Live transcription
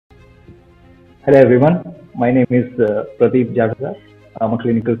Hello everyone, my name is Pradeep Javedar. I'm a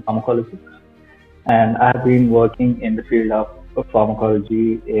clinical pharmacologist and I've been working in the field of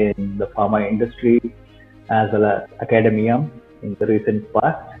pharmacology in the pharma industry as well as academia in the recent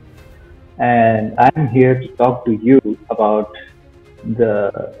past. And I'm here to talk to you about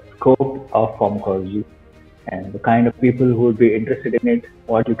the scope of pharmacology and the kind of people who would be interested in it,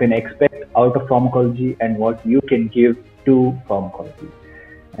 what you can expect out of pharmacology, and what you can give to pharmacology.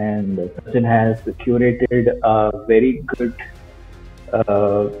 And Sajjan has curated a very good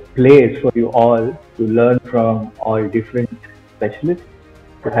place for you all to learn from all different specialists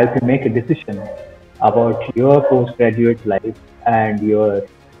to help you make a decision about your postgraduate life and your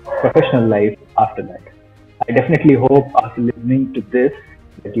professional life after that. I definitely hope after listening to this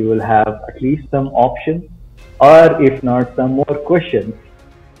that you will have at least some options, or if not, some more questions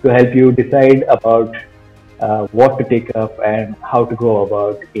to help you decide about what to take up and how to go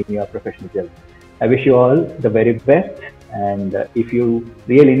about in your professional journey. I wish you all the very best. And if you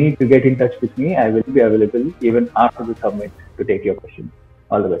really need to get in touch with me, I will be available even after the summit to take your questions.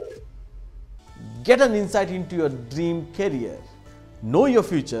 All the best. Get an insight into your dream career, know your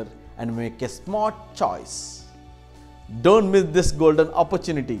future, and make a smart choice. Don't miss this golden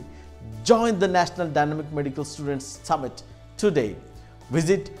opportunity. Join the National Dynamic Medical Students Summit today.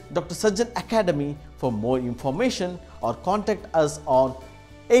 Visit Dr. Sajjan Academy for more information or contact us on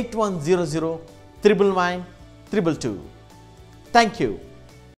 8100 999 222. Thank you.